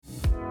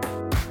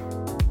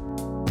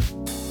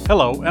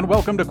Hello, and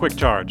welcome to Quick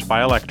Charge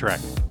by Electrek.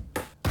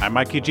 I'm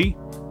Mikey G,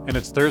 and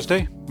it's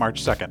Thursday,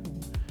 March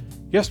 2nd.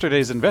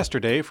 Yesterday's Investor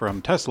Day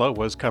from Tesla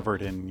was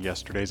covered in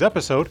yesterday's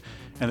episode,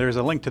 and there's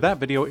a link to that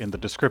video in the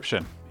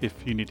description if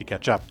you need to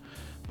catch up.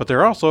 But there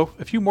are also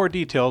a few more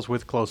details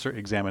with closer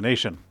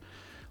examination.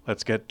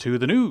 Let's get to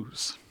the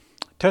news.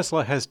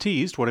 Tesla has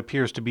teased what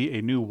appears to be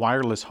a new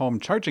wireless home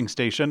charging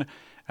station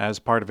as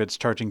part of its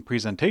charging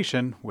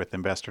presentation with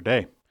Investor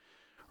Day.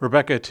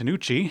 Rebecca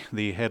Tinucci,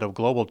 the head of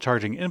global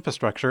charging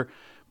infrastructure,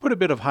 put a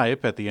bit of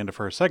hype at the end of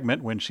her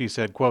segment when she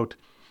said, quote,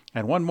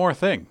 "And one more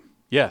thing.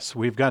 Yes,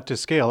 we've got to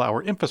scale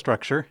our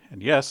infrastructure,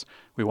 and yes,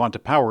 we want to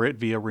power it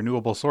via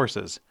renewable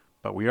sources.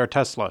 But we are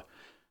Tesla.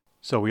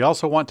 So we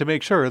also want to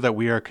make sure that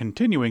we are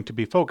continuing to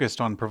be focused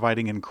on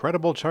providing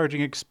incredible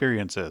charging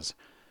experiences."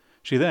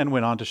 She then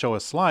went on to show a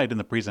slide in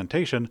the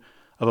presentation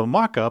of a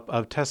mock-up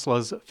of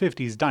Tesla's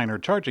 50s Diner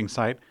charging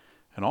site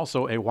and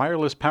also a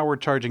wireless power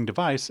charging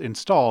device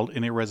installed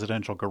in a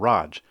residential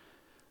garage.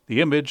 The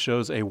image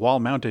shows a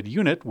wall-mounted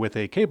unit with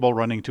a cable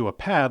running to a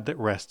pad that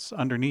rests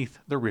underneath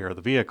the rear of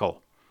the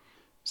vehicle.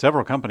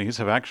 Several companies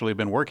have actually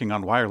been working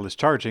on wireless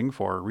charging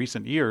for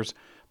recent years,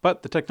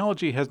 but the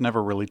technology has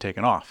never really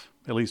taken off,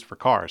 at least for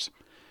cars.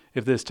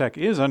 If this tech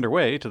is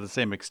underway to the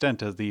same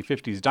extent as the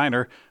 50s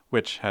Diner,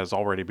 which has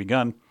already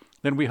begun,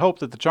 then we hope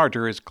that the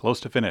charger is close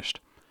to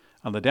finished.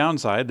 On the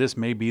downside, this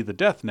may be the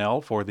death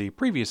knell for the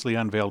previously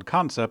unveiled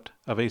concept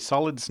of a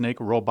solid snake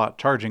robot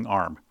charging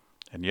arm.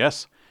 And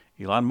yes,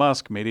 Elon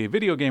Musk made a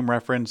video game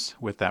reference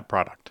with that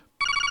product.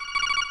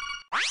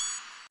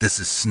 This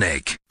is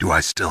Snake. Do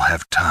I still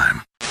have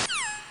time?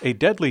 A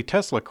deadly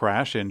Tesla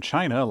crash in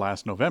China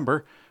last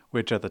November,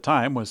 which at the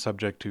time was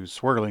subject to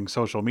swirling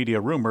social media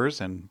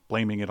rumors and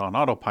blaming it on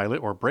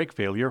autopilot or brake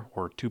failure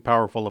or too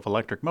powerful of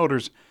electric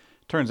motors,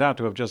 turns out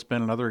to have just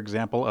been another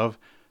example of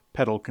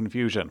pedal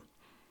confusion.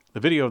 The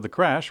video of the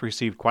crash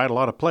received quite a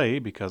lot of play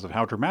because of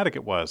how dramatic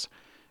it was.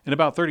 In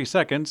about 30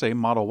 seconds, a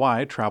Model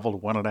Y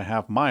traveled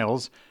 1.5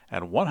 miles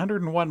at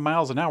 101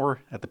 miles an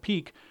hour at the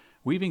peak,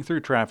 weaving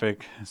through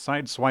traffic,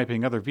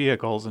 sideswiping other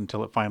vehicles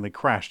until it finally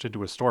crashed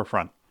into a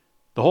storefront.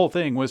 The whole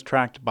thing was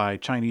tracked by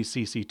Chinese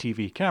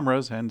CCTV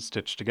cameras and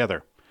stitched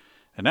together.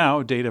 And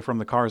now, data from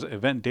the car's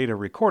event data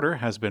recorder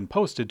has been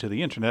posted to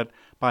the internet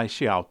by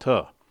Xiao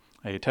Te,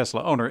 a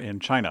Tesla owner in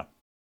China.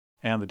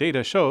 And the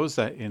data shows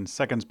that in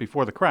seconds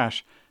before the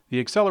crash, the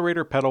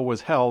accelerator pedal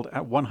was held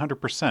at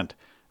 100%,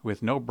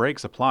 with no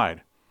brakes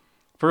applied.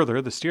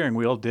 Further, the steering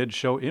wheel did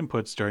show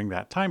inputs during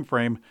that time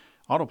frame,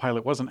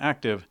 autopilot wasn't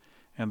active,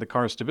 and the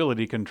car's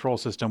stability control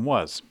system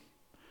was.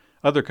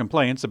 Other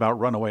complaints about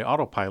runaway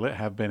autopilot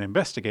have been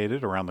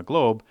investigated around the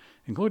globe,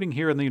 including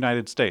here in the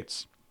United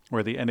States,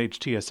 where the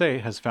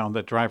NHTSA has found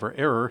that driver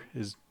error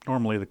is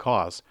normally the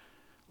cause.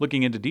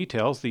 Looking into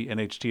details, the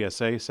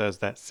NHTSA says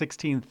that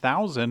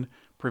 16,000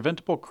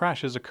 preventable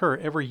crashes occur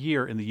every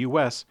year in the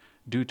U.S.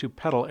 due to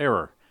pedal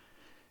error,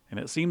 and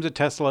it seems that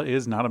Tesla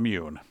is not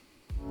immune.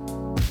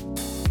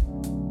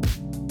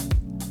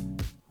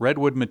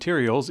 Redwood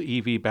Materials'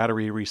 EV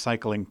battery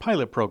recycling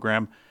pilot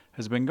program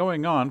has been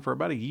going on for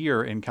about a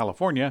year in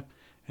California,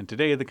 and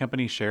today the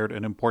company shared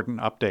an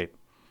important update.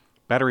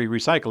 Battery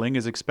recycling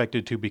is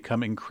expected to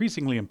become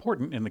increasingly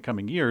important in the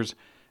coming years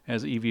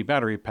as EV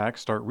battery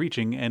packs start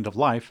reaching end of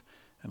life,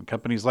 and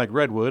companies like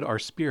Redwood are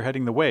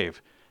spearheading the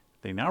wave.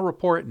 They now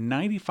report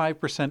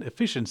 95%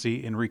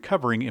 efficiency in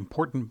recovering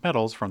important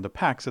metals from the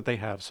packs that they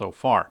have so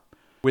far.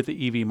 With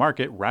the EV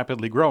market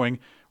rapidly growing,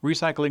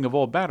 recycling of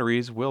old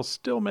batteries will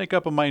still make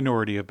up a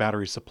minority of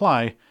battery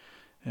supply,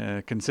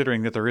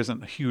 considering that there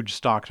isn't a huge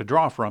stock to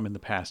draw from in the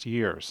past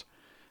years.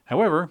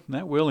 However,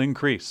 that will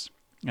increase,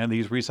 and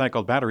these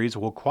recycled batteries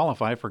will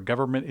qualify for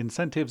government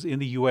incentives in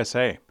the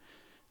USA.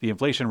 The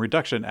Inflation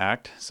Reduction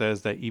Act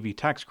says that EV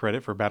tax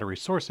credit for battery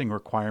sourcing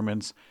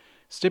requirements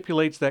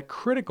stipulates that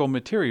critical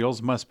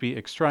materials must be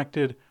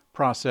extracted,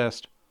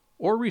 processed,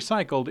 or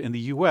recycled in the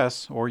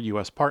U.S. or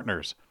U.S.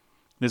 partners.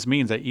 This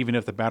means that even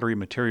if the battery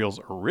materials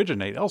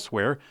originate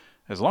elsewhere,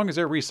 as long as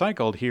they're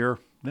recycled here,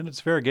 then it's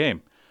fair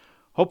game.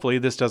 Hopefully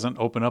this doesn't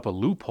open up a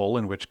loophole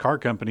in which car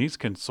companies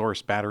can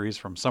source batteries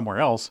from somewhere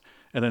else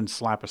and then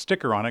slap a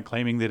sticker on it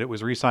claiming that it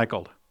was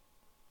recycled.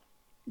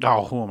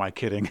 Oh, who am I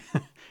kidding?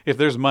 If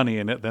there's money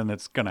in it, then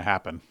it's going to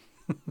happen.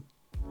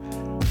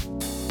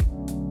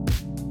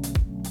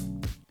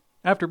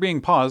 After being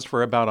paused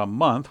for about a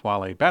month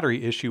while a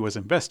battery issue was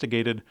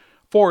investigated,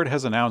 Ford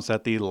has announced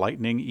that the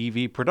Lightning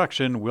EV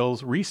production will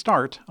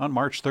restart on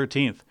March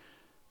 13th.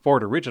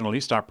 Ford originally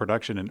stopped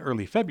production in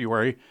early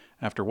February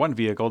after one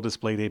vehicle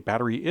displayed a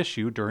battery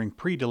issue during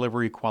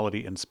pre-delivery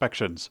quality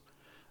inspections.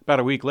 About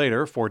a week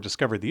later, Ford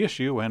discovered the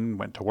issue and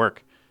went to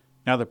work.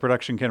 Now that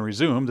production can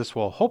resume, this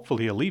will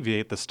hopefully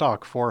alleviate the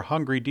stock for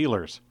hungry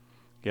dealers.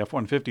 The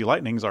F-150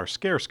 Lightnings are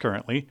scarce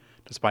currently,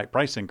 despite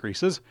price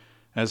increases,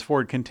 as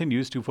Ford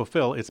continues to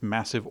fulfill its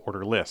massive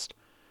order list.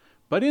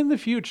 But in the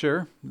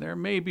future, there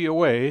may be a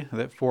way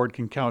that Ford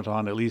can count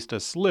on at least a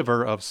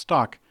sliver of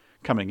stock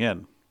coming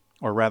in,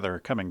 or rather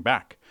coming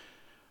back.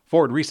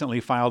 Ford recently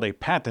filed a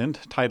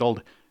patent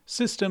titled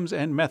systems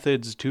and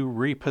methods to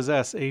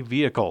repossess a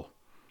vehicle.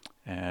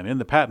 And in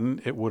the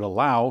patent, it would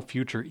allow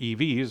future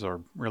EVs,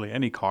 or really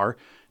any car,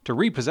 to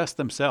repossess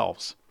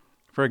themselves.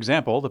 For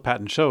example, the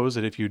patent shows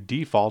that if you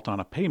default on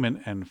a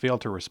payment and fail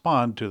to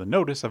respond to the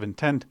notice of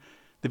intent,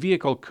 the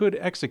vehicle could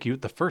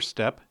execute the first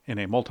step in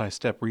a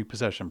multi-step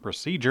repossession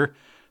procedure,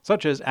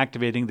 such as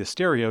activating the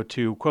stereo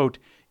to, quote,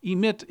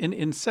 emit an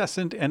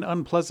incessant and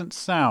unpleasant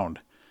sound.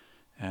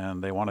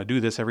 And they want to do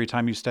this every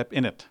time you step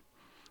in it.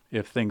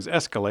 If things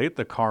escalate,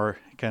 the car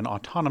can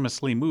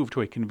autonomously move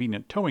to a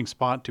convenient towing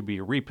spot to be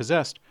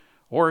repossessed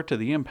or to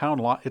the impound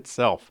lot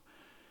itself.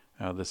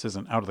 This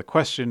isn't out of the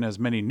question, as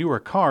many newer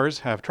cars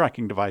have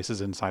tracking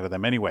devices inside of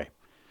them anyway.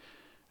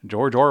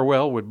 George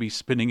Orwell would be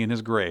spinning in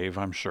his grave,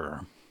 I'm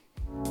sure.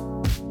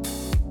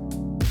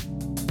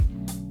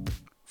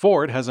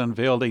 Ford has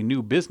unveiled a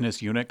new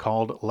business unit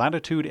called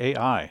Latitude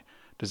AI,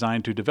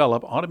 designed to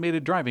develop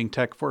automated driving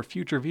tech for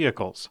future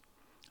vehicles.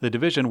 The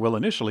division will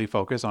initially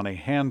focus on a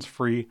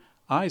hands-free,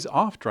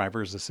 eyes-off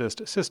driver's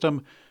assist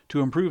system to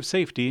improve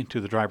safety to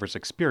the driver's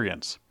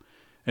experience.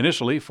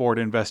 Initially, Ford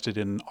invested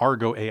in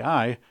Argo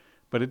AI,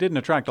 but it didn't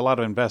attract a lot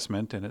of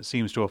investment, and it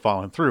seems to have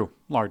fallen through,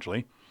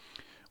 largely.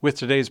 With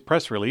today's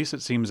press release,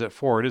 it seems that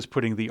Ford is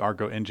putting the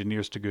Argo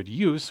engineers to good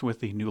use with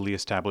the newly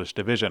established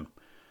division.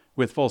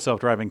 With full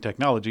self-driving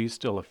technology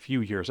still a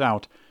few years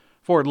out,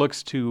 Ford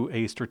looks to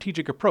a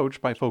strategic approach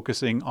by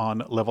focusing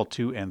on Level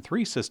 2 and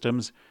 3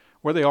 systems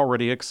where they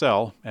already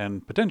excel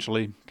and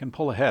potentially can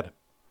pull ahead.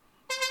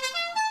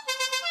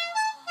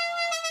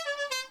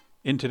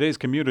 In today's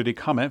community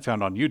comment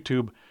found on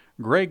YouTube,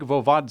 Greg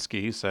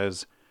Vovodsky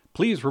says,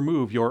 "Please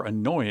remove your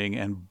annoying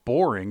and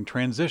boring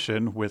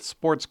transition with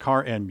sports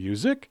car and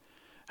music.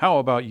 How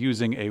about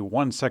using a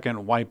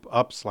 1-second wipe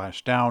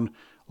up/down,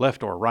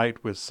 left or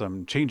right with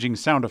some changing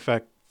sound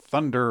effect,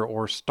 thunder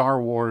or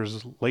Star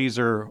Wars,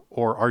 laser,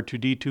 or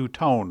R2-D2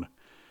 tone?"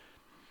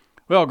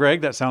 Well,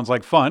 Greg, that sounds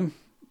like fun.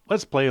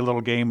 Let's play a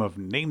little game of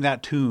Name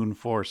That Tune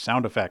for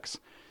sound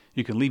effects.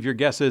 You can leave your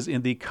guesses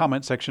in the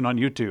comment section on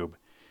YouTube.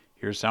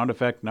 Here's sound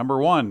effect number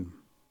 1.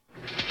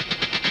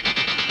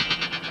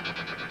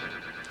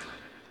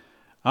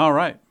 All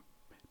right.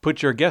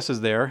 Put your guesses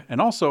there and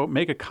also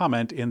make a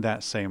comment in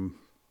that same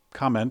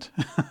comment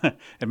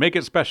and make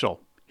it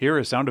special. Here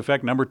is sound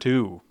effect number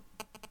 2.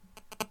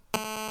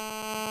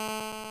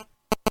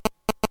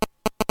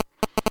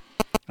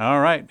 All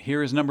right,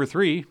 here is number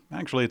 3.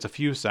 Actually, it's a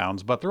few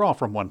sounds, but they're all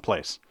from one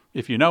place.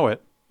 If you know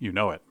it, you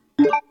know it.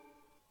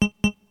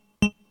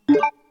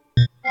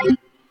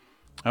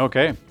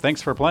 Okay,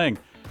 thanks for playing.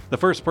 The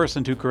first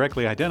person to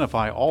correctly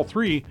identify all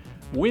 3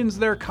 wins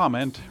their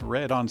comment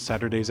read on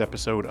Saturday's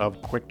episode of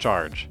Quick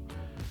Charge.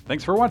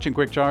 Thanks for watching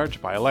Quick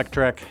Charge by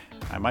Electrek.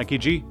 I'm Mikey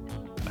G,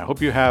 and I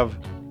hope you have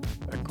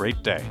a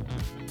great day.